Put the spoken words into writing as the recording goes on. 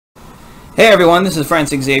Hey everyone, this is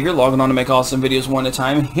Xavyer, logging on to make awesome videos one at a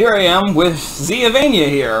time. Here I am with Xiavania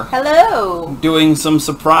here. Hello! Doing some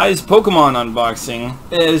surprise Pokemon unboxing.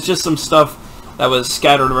 It's just some stuff that was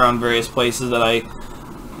scattered around various places that I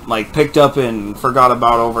picked up and forgot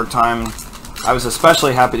about over time. I was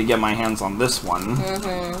especially happy to get my hands on this one.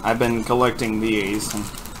 I've been collecting these. And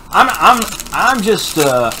I'm just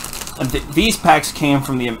these packs came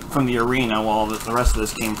from the arena, while the rest of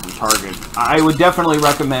this came from Target. I would definitely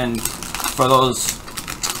recommend for those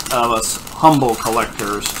of us humble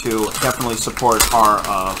collectors to definitely support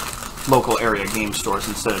our local area game stores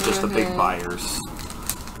instead of just the big buyers.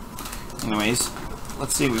 Anyways,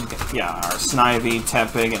 let's see. We've got our Xiavania,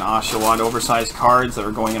 Tepig, and Oshawott oversized cards that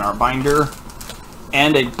are going in our binder,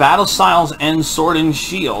 and a Battle Styles and Sword and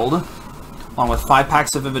Shield, along with 5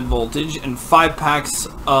 packs of Vivid Voltage and 5 packs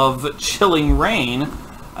of Chilling Rain,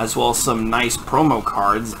 as well as some nice promo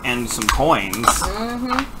cards and some coins.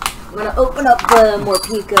 I'm going to open up the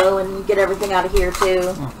Morpeko and get everything out of here,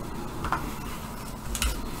 too.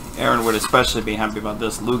 Aaron would especially be happy about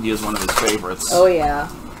this. Lugia is one of his favorites. Oh, yeah.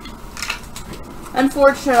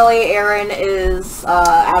 Unfortunately, Aaron is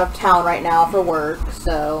out of town right now for work,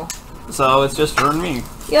 so... So, it's just her and me.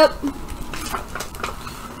 Yep.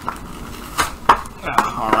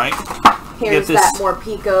 Alright. Here's that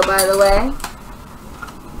Morpeko, by the way.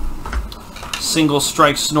 Single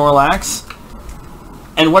Strike Snorlax.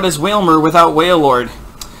 And what is Wailmer without Wailord?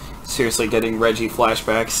 Seriously, getting Reggie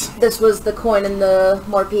flashbacks. This was the coin in the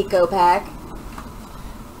Morpeko pack.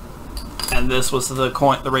 And this was the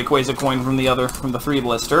Rayquaza coin from the 3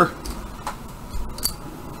 blister.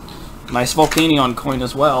 Nice Volcanion coin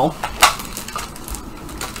as well.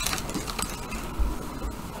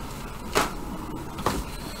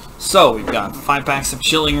 So, we've got 5 packs of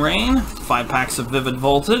Chilling Rain, 5 packs of Vivid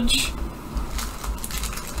Voltage.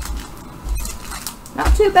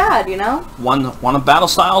 Not too bad, you know? One of Battle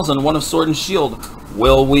Styles and one of Sword and Shield.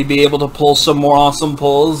 Will we be able to pull some more awesome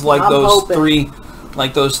pulls like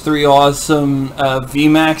those three awesome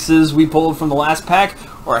VMAXs we pulled from the last pack?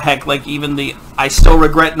 Or heck, like even the I still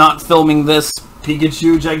regret not filming this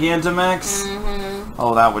Pikachu Gigantamax?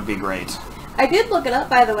 Oh, that would be great. I did look it up,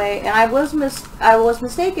 by the way, and I was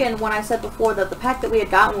mistaken when I said before that the pack that we had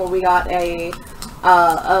gotten, where we got a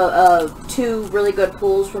 2 really good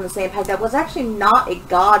pulls from the same pack, that was actually not a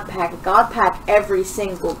God pack. A God pack, every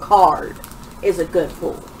single card is a good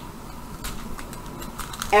pull.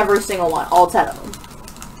 Every single one, all 10 of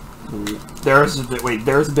them.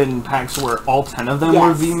 There's been packs where all 10 of them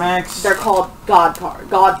were VMAX? They're called God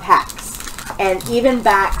packs. And even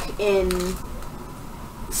back in,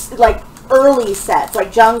 like, early sets,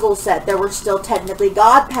 like Jungle set, there were still technically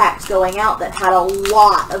God packs going out that had a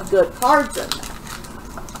lot of good cards in them.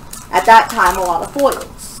 At that time, a lot of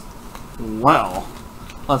foils. Well,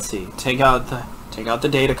 let's see. Take out the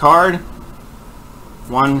data card.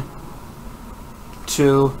 1,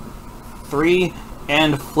 2, 3,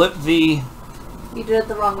 and flip the... You did it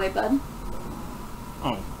the wrong way, bud.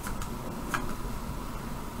 Oh.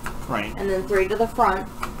 Right. And then 3 to the front.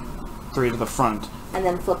 3 to the front. And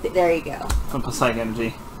then flip it. There you go. Flip the Psych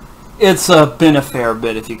Energy. It's been a fair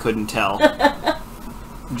bit, if you couldn't tell.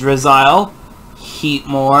 Drizzile.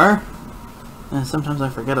 Heatmore. And sometimes I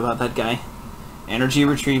forget about that guy. Energy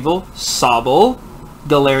Retrieval. Sobble.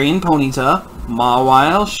 Galarian Ponyta.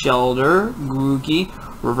 Mawile. Shelter. Grookey.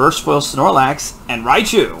 Reverse Foil Snorlax. And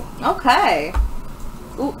Raichu. Okay.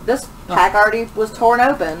 Ooh, this pack already was torn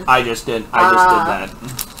open. I just did that.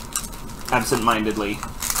 Absent-mindedly.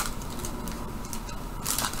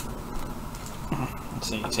 Let's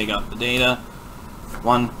see, take out the data.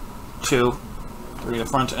 1, 2, 3 to the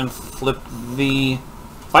front, and flip the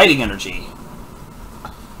Fighting Energy.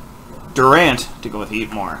 Durant, to go with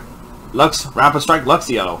Heatmore. Lux, Rapid Strike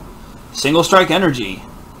Luxio. Single Strike Energy.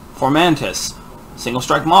 Formantis. Single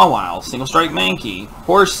Strike Mawile. Single Strike Mankey.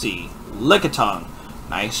 Horsey. Lickitung.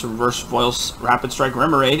 Nice Reverse Foil Rapid Strike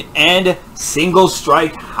Remoraid. And Single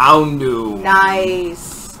Strike Houndoom.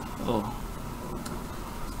 Nice. Oh.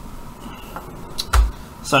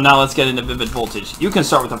 So now let's get into Vivid Voltage. You can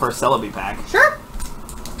start with the first Celebi pack. Sure.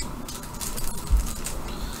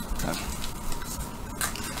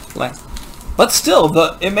 But still,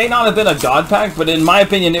 it may not have been a God pack, but in my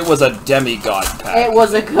opinion, it was a demigod pack. It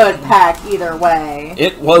was a good pack either way.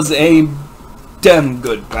 It was a damn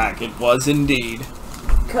good pack. It was indeed.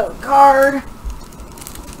 Code card.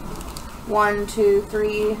 1, 2,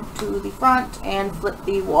 3 to the front, and flip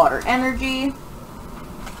the Water Energy.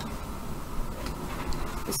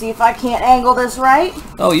 Let's see if I can't angle this right.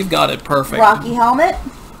 Oh, you've got it perfect. Rocky Helmet,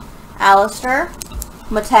 Alistair,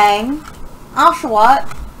 Matang,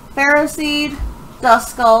 Oshawott, Ferroseed,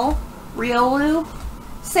 Duskull, Riolu,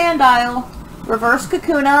 Sandile, Reverse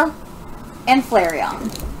Kakuna, and Flareon.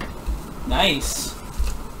 Nice.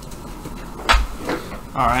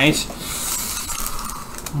 Alright.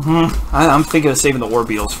 I'm thinking of saving the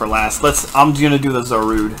Orbeetles for last. I'm gonna do the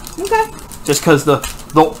Zarude. Okay. Just because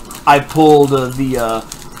I pulled that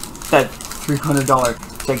 $300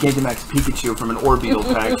 Gigantamax Pikachu from an Orbeetle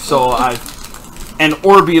pack, so and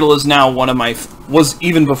Orbeetle is now was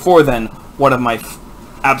even before then one of my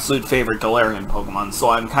absolute favorite Galarian Pokemon, so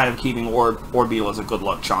I'm kind of keeping Orbeetle as a good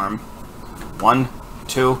luck charm. 1,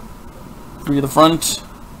 2, 3 to the front,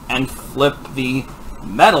 and flip the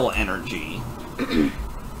Metal Energy.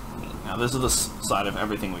 Now this is the side of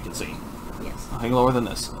everything we can see. Yes. Nothing lower than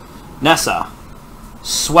this. Nessa,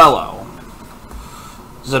 Swellow,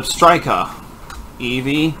 Zebstrika,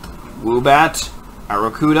 Eevee, Woobat,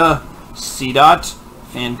 Arrokuda, Seedot,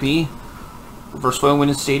 Fanpy, Reverse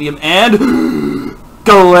Wind Stadium, and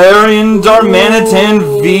Galarian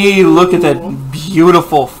Darmanitan V. Look at that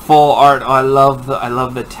beautiful full art. Oh, I love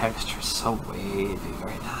the texture. So wavy,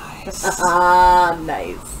 very nice.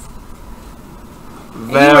 Nice.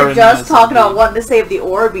 Very you were just nice talking indeed. about wanting to save the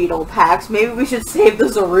Orbeetle packs. Maybe we should save the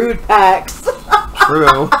Zarude packs.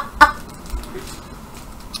 True.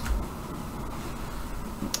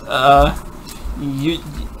 You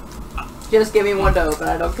Just give me one to open.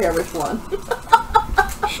 I don't care which one.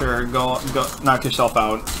 sure go knock yourself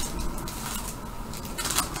out.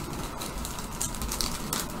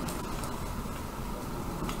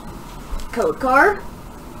 Code card.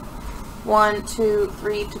 1, 2,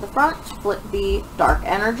 3 to the front. Flip the Dark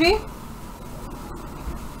Energy.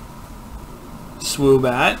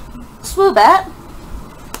 Swoobat, Swoobat.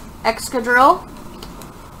 Excadrill.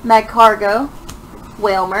 Magcargo.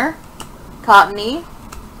 Wailmer. Cottony.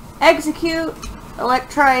 Execute.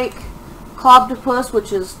 Electrike. Clobdipus,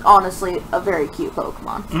 which is honestly a very cute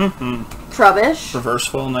Pokemon. Trubbish.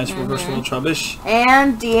 Reverseful, nice reverseful Trubbish.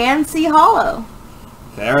 And Deancey Hollow.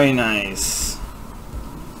 Very nice.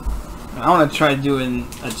 I want to try doing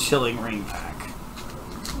a Chilling Ring pack.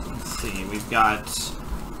 Let's see, we've got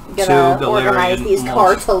Gonna organize these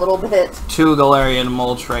cards a little bit. 2 Galarian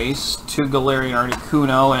Moltres, 2 Galarian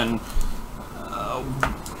Articuno, and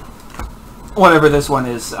whatever this one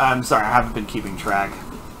is. I'm sorry, I haven't been keeping track.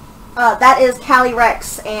 That is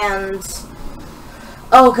Calyrex and...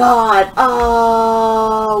 Oh god,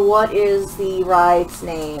 what is the ride's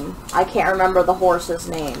name? I can't remember the horse's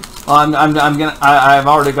name. Well, I've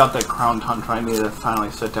already got the Crown Hunt trying me to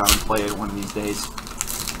finally sit down and play it one of these days.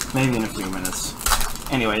 Maybe in a few minutes.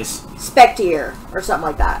 Anyways. Spectier, or something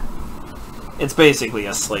like that. It's basically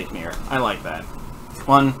a Sleipnir. I like that.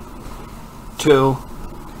 1, 2,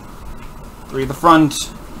 3 the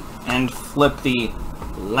front, and flip the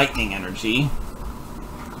Lightning Energy.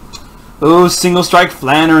 Ooh, Single Strike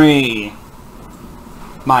Flannery!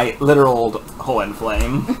 My literal Hoenn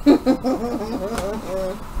Flame.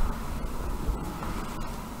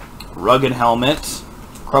 Rugged Helmet.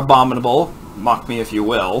 Crabominable. Mock me if you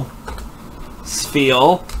will.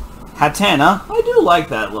 Spheal. Hatana. I do like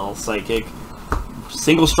that little psychic.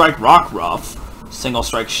 Single Strike Rockruff. Single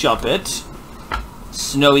Strike Shuppet.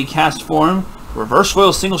 Snowy Cast Form. Reverse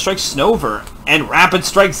Foil Single Strike Snover. And Rapid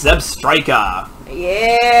Strike Zebstrika.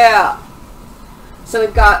 Yeah! So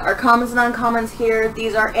we've got our commons and uncommons here.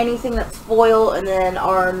 These are anything that's foil, and then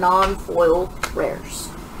our non-foil rares.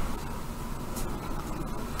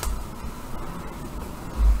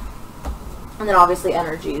 And then obviously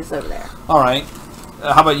energies over there. Alright.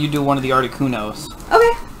 How about you do one of the Articunos?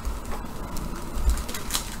 Okay.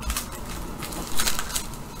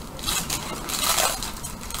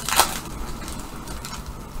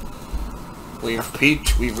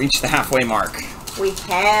 We've reached the halfway mark. We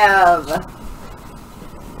have...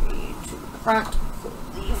 3 to the front.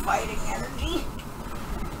 The fighting energy.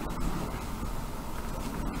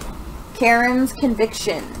 Karen's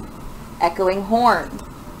Conviction. Echoing Horn.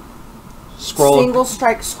 Single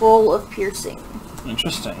Strike Scroll of Piercing.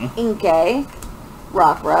 Interesting. Inkay,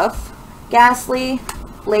 Rockruff, Ghastly,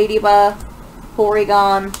 Ladybug,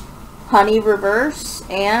 Porygon, Honey Reverse,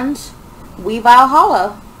 and Weavile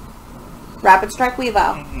Hollow. Rapid Strike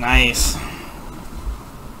Weavile. Nice.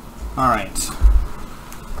 Alright.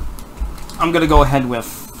 I'm gonna go ahead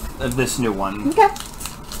with this new one. Okay.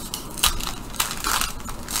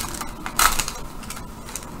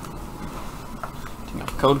 Take out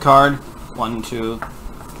the code card. 1, 2,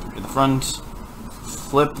 3 to the front.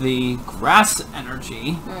 Flip the Grass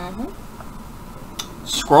Energy.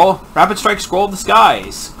 Scroll. Rapid Strike Scroll of the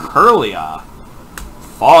Skies. Curlia.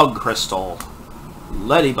 Fog Crystal.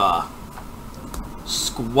 Ladybug.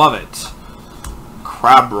 Squavit.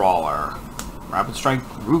 Crabrawler. Rapid Strike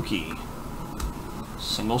Rookie.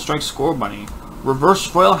 Single Strike Score Bunny, Reverse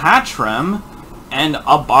Foil Hatchrim, and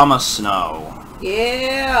Obama Snow.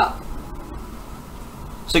 Yeah!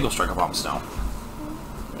 Single Strike Obama Snow.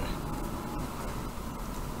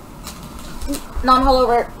 Non-hollow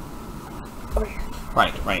over here.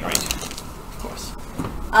 Right. Of course.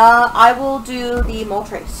 I will do the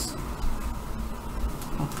Moltres.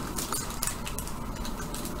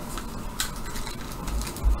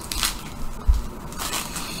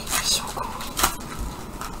 So cool.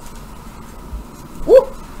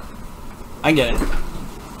 Woo! I get it.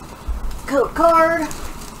 Code card.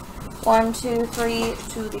 1, 2, 3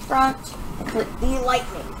 to the front. Click the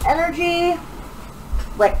lightning energy.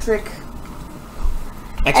 Electric.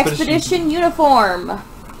 Expedition uniform.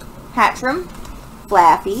 Hatchrim.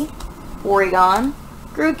 Flaffy. Oregon.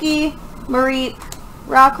 Grookey. Mareep.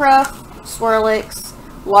 Rockruff. Swirlix.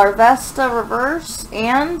 Larvesta Reverse.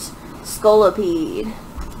 And Scolipede.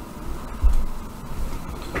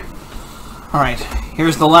 Alright,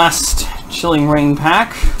 here's the last Chilling Rain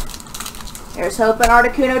pack. Here's hoping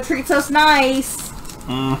Articuno treats us nice.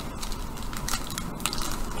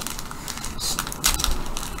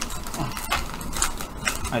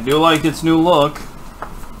 I do like its new look.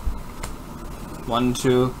 1,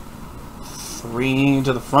 2, 3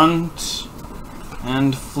 to the front.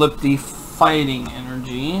 And flip the fighting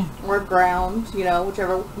energy. Or ground, you know,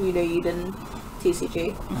 whichever you need in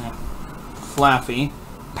TCG. Flaffy.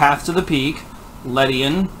 Path to the Peak.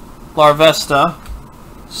 Ledian. Larvesta.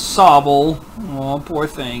 Sobble. Oh, poor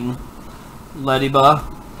thing. Lediba.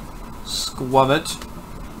 Squavit.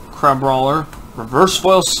 Crabrawler. Reverse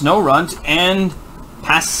Foil Snowrunt. And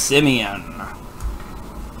Passimian.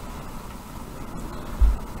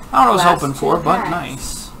 I don't know what I was hoping for, but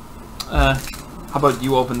nice. How about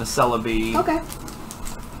you open the Celebi? Okay.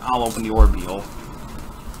 I'll open the Orbeal.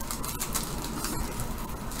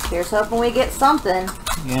 Here's hoping we get something.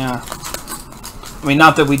 Yeah. I mean,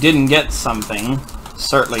 not that we didn't get something.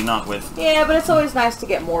 Certainly not with... Yeah, but it's always nice to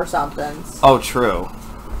get more somethings. Oh, true.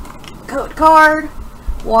 Code card.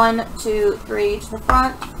 1, 2, 3 to the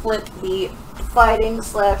front. Flip the fighting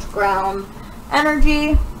 / ground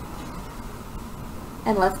energy.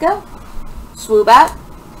 And let's go. Swoobat.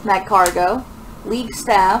 Magcargo. League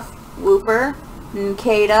Staff. Wooper.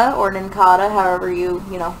 Nincada or Nincada, however you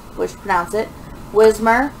wish to pronounce it.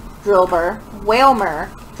 Whismur. Drillbur. Whalmer.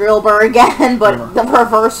 Drillbur again, but the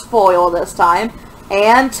reverse foil this time.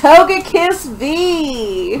 And Togekiss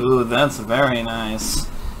V! Ooh, that's very nice.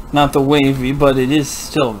 Not the wavy, but it is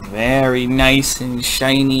still very nice and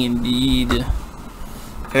shiny indeed.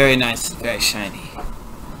 Very nice and very shiny.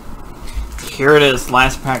 Here it is,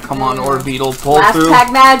 last pack. Come on, Orbeetle, pull last through. Last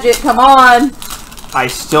pack magic, come on! I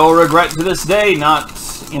still regret to this day not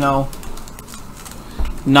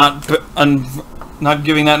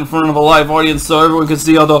giving that in front of a live audience so everyone could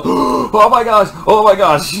see all the oh my gosh.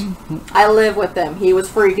 I live with him. He was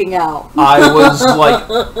freaking out. I was like,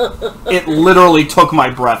 it literally took my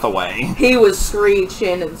breath away. He was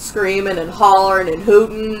screeching and screaming and hollering and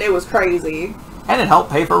hooting. It was crazy. And it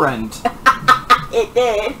helped pay for rent. It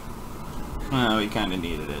did. Well, we kind of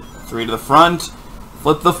needed it. 3 to the front.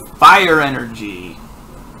 Flip the fire energy.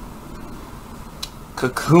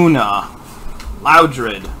 Kakuna.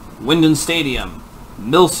 Loudred. Winden Stadium.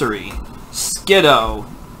 Milcery. Skiddo.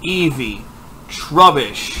 Eevee.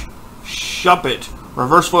 Trubbish. Shuppet.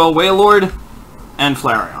 Reverse Foil Wailord. And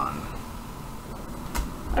Flareon.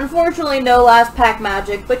 Unfortunately, no last pack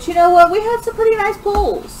magic, but you know what? We had some pretty nice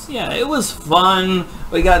pulls. Yeah, it was fun.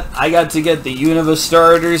 I got to get the Unova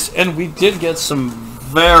starters, and we did get some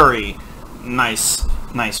very nice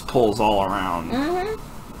pulls all around.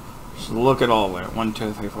 So look at all of it. 1,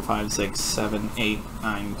 2, 3, 4, 5, 6, 7, 8,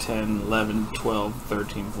 9, 10, 11, 12,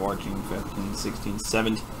 13, 14, 15, 16,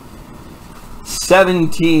 17.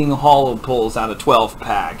 17 hollow pulls out of 12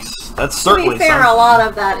 packs. That's certainly to be fair, something. a lot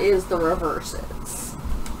of that is the reverses.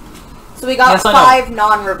 So we got Yes, 5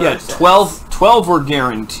 non-reverses. Yeah, 12 were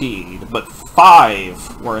guaranteed, but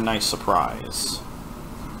 5 were a nice surprise.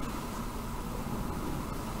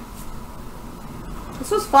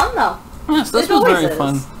 This was fun, though. Yes, this was very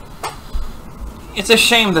fun. It's a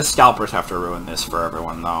shame the scalpers have to ruin this for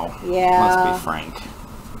everyone, though. Yeah. Let's be frank.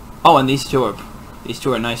 Oh, and these two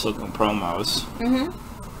are nice looking promos.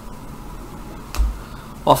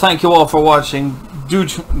 Well, thank you all for watching. Do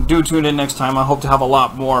tune in next time. I hope to have a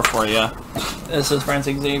lot more for you. This is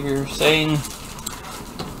Francis Xavier saying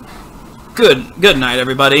good night,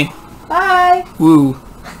 everybody. Bye. Woo.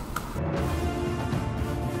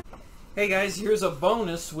 Hey guys, here's a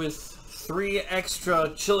bonus with 3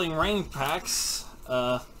 extra Chilling Rain packs.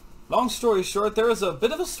 Long story short, there is a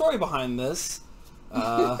bit of a story behind this.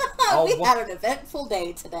 I'll We had an eventful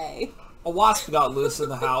day today. A wasp got loose in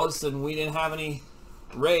the house, and we didn't have any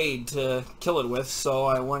raid to kill it with, so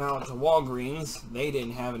I went out to Walgreens. They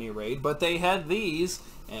didn't have any raid, but they had these.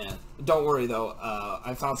 And don't worry, though,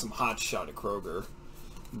 I found some hot shot at Kroger.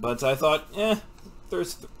 But I thought,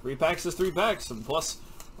 there's 3 packs is 3 packs, and plus,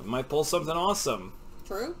 we might pull something awesome.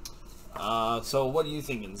 True. So what are you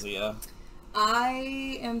thinking, Zia?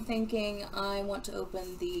 I am thinking I want to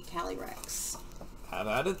open the Calyrex. Have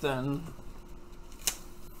at it then.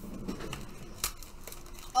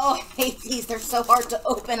 Oh, I hate these. They're so hard to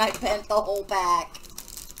open. I bent the whole pack.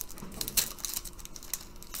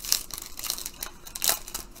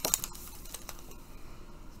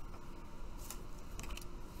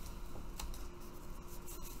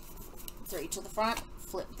 Three to the front.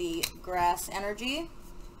 Flip the grass energy.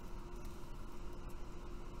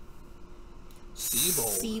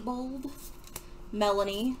 Seabold.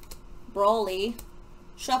 Melanie. Brawly.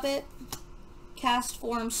 Shuppet. Cast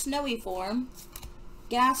form, Snowy form.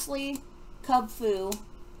 Ghastly. Cubfu.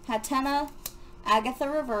 Hatena. Agatha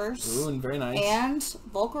Reverse. Ooh, and very nice. And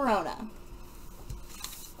Volcarona.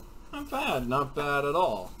 Not bad. Not bad at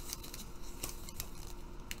all.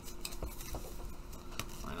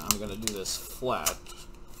 Alright, I'm going to do this flat.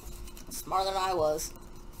 Smarter than I was.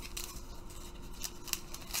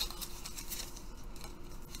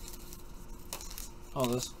 Oh,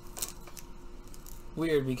 this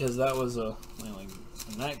weird because that was a like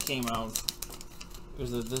when that came out. It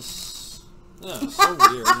was this so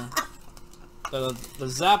weird. The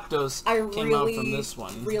Zapdos came out from this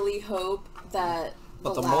one. I really hope that.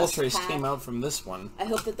 But the Moltres came out from this one. I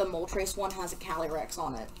hope that the Moltres one has a Calyrex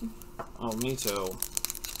on it. Oh, me too.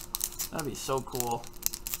 That'd be so cool.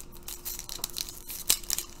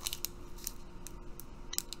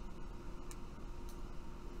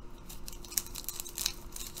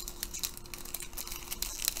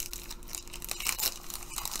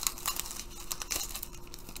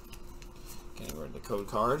 Okay, we're at the code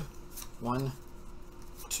card. 1,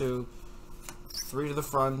 2, 3 to the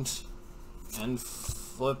front, and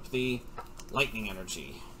flip the lightning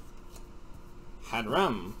energy.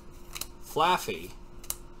 Hadrem, Flaffy,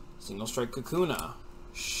 Single Strike Kakuna,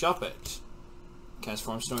 Shuppet, Cast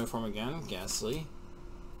Form, Snowy Form again, Ghastly,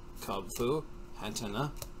 Cubfu,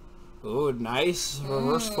 Hatena, ooh, nice,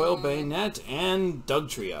 Reverse Foil Bayonet, and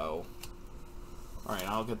Dugtrio. Alright,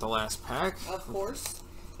 I'll get the last pack. Of course.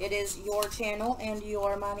 It is your channel and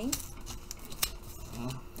your money.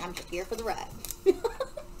 I'm here for the ride.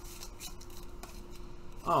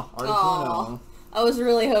 Oh, Articuno. I was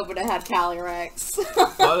really hoping it had Calyrex.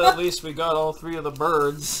 But at least we got all 3 of the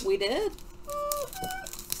birds. We did.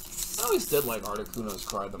 I always did like Articuno's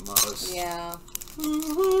cry the most. Yeah.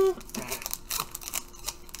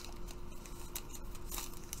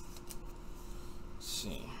 Let's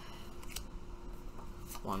see.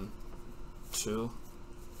 1, 2,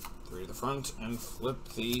 3 to the front, and flip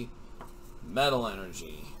the metal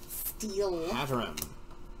energy. Steel. Hatterem,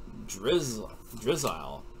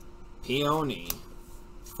 Drizzile, Peony,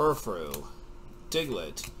 Furfru,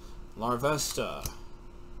 Diglett, Larvesta,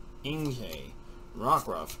 Inkay,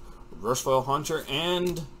 Rockruff, Reverse Foil Hunter,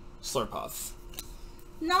 and Slurpuff.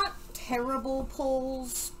 Not terrible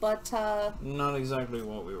pulls, but not exactly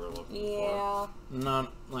what we were looking for.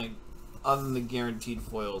 Not like, other than the guaranteed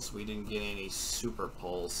foils, we didn't get any super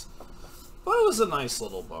pulls. But it was a nice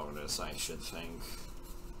little bonus, I should think.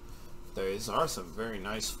 These are some very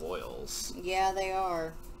nice foils. Yeah, they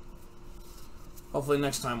are. Hopefully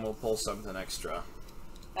next time we'll pull something extra.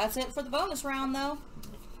 That's it for the bonus round, though.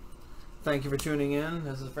 Thank you for tuning in.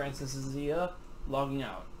 This is Francis Zia, logging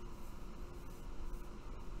out.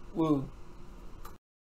 Woo.